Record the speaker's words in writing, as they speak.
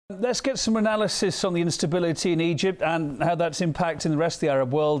Let's get some analysis on the instability in Egypt and how that's impacting the rest of the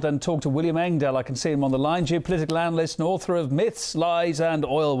Arab world, and talk to William Engdahl. I can see him on the line, geopolitical analyst and author of Myths, Lies and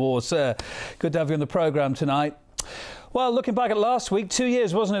Oil Wars. Sir, good to have you on the programme tonight. Well, looking back at last week, 2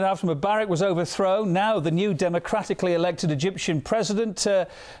 years, wasn't it, after Mubarak was overthrown? Now the new democratically elected Egyptian president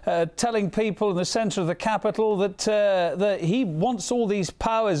telling people in the centre of the capital that he wants all these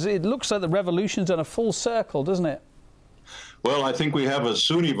powers. It looks like the revolution's done a full circle, doesn't it? Well, I think we have a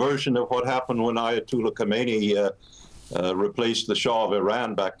Sunni version of what happened when Ayatollah Khomeini replaced the Shah of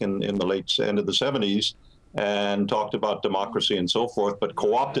Iran back in the end of the 70s and talked about democracy and so forth, but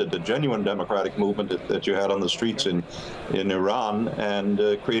co-opted the genuine democratic movement that you had on the streets in Iran and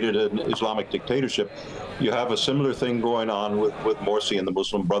created an Islamic dictatorship. You have a similar thing going on with Morsi and the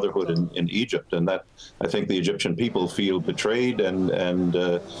Muslim Brotherhood in Egypt, and that I think the Egyptian people feel betrayed and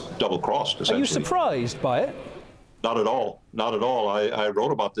double-crossed, essentially. Are you surprised by it? Not at all. Not at all. I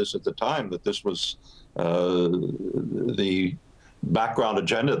wrote about this at the time, that this was the background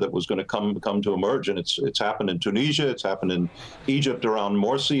agenda that was going to come to emerge, and it's happened in Tunisia, it's happened in Egypt around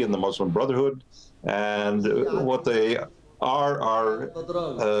Morsi and the Muslim Brotherhood, and what they are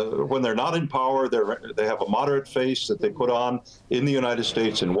when they're not in power, they have a moderate face that they put on in the United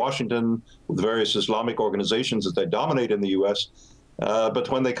States, in Washington, with various Islamic organizations that they dominate in the U.S., but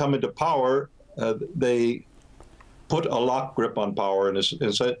when they come into power, they put a lock grip on power and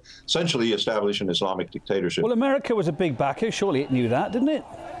essentially establish an Islamic dictatorship. Well, America was a big backer. Surely it knew that, didn't it?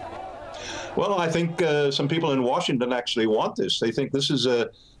 Well, I think some people in Washington actually want this. They think this is a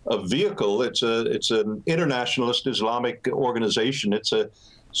vehicle. It's an internationalist Islamic organization. It's a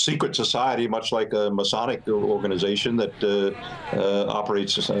secret society, much like a Masonic organization that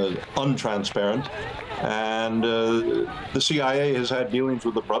operates untransparent. And the CIA has had dealings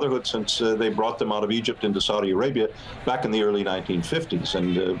with the Brotherhood since they brought them out of Egypt into Saudi Arabia back in the early 1950s,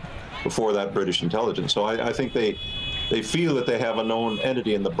 and before that, British intelligence. So I think they feel that they have a known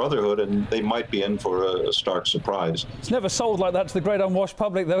entity in the Brotherhood, and they might be in for a stark surprise. It's never sold like that to the great unwashed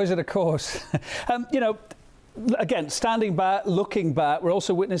public, though, is it, of course? You know, again, standing back, looking back, we're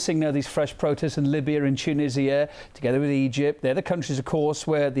also witnessing now these fresh protests in Libya and Tunisia, together with Egypt. They're the countries, of course,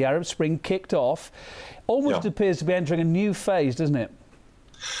 where the Arab Spring kicked off. Almost appears to be entering a new phase, doesn't it?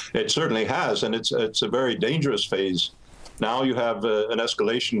 It certainly has, and it's a very dangerous phase. Now you have an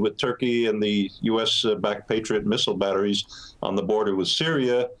escalation with Turkey and the U.S.-backed Patriot missile batteries on the border with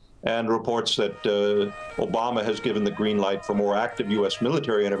Syria, and reports that Obama has given the green light for more active U.S.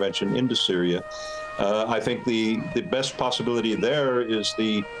 military intervention into Syria. I think the best possibility there is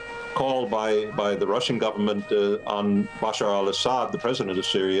the call by the Russian government on Bashar al-Assad, the president of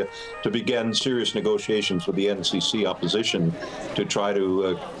Syria, to begin serious negotiations with the NCC opposition to try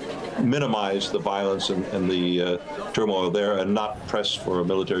to minimize the violence and the turmoil there and not press for a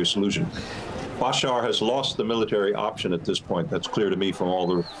military solution. Bashar has lost the military option at this point. That's clear to me from all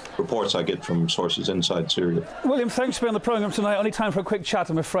the reports I get from sources inside Syria. William, thanks for being on the programme tonight. Only time for a quick chat.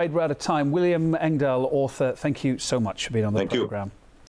 I'm afraid we're out of time. William Engdahl, author, thank you so much for being on the programme.